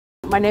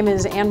My name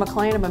is Anne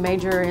McClain. I'm a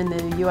major in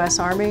the U.S.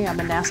 Army. I'm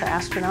a NASA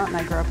astronaut and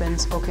I grew up in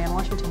Spokane,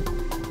 Washington.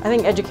 I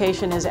think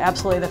education is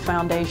absolutely the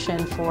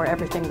foundation for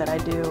everything that I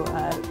do.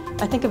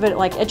 I think of it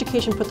like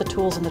education put the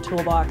tools in the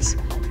toolbox,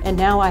 and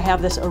now I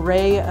have this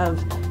array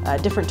of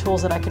different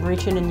tools that I can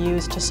reach in and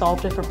use to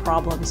solve different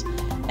problems.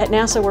 At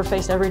NASA, we're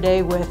faced every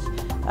day with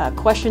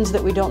questions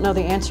that we don't know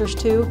the answers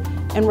to,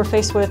 and we're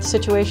faced with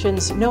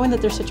situations, knowing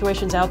that there's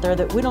situations out there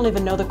that we don't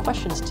even know the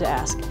questions to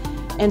ask.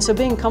 And so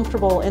being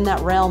comfortable in that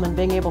realm and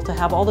being able to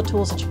have all the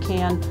tools that you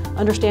can,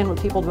 understand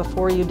what people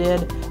before you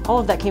did, all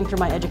of that came through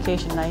my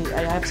education, and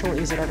I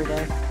absolutely use it every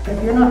day.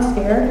 If you're not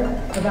scared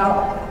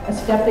about a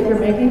step that you're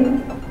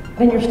making,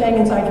 then you're staying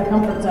inside your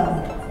comfort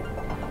zone.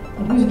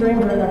 And whose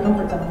dreams are in their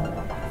comfort zone?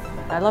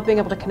 I love being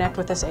able to connect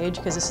with this age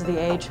because this is the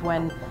age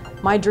when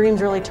my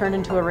dreams really turned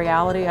into a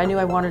reality. I knew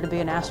I wanted to be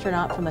an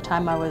astronaut from the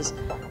time I was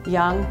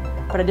young,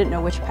 but I didn't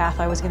know which path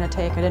I was going to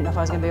take. I didn't know if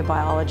I was going to be a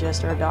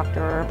biologist or a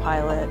doctor or a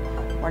pilot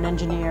or an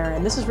engineer.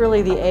 And this is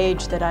really the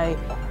age that I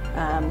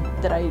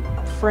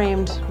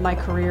framed my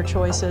career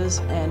choices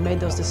and made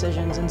those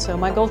decisions. And so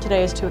my goal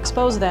today is to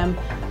expose them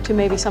to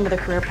maybe some of the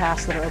career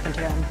paths that are open to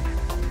them.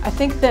 I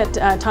think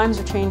that times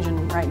are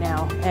changing right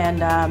now, and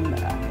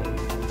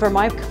for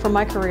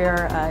my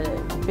career,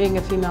 being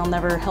a female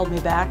never held me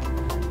back.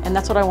 And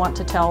that's what I want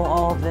to tell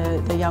all of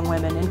the young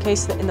women. In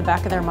case that in the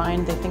back of their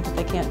mind they think that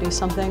they can't do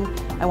something,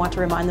 I want to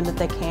remind them that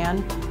they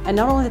can. And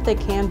not only that they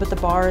can, but the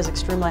bar is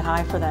extremely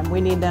high for them.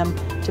 We need them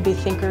to be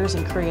thinkers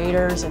and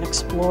creators and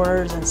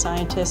explorers and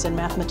scientists and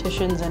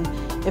mathematicians. And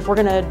if we're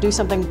going to do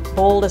something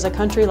bold as a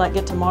country like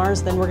get to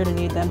Mars, then we're going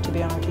to need them to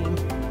be on our team.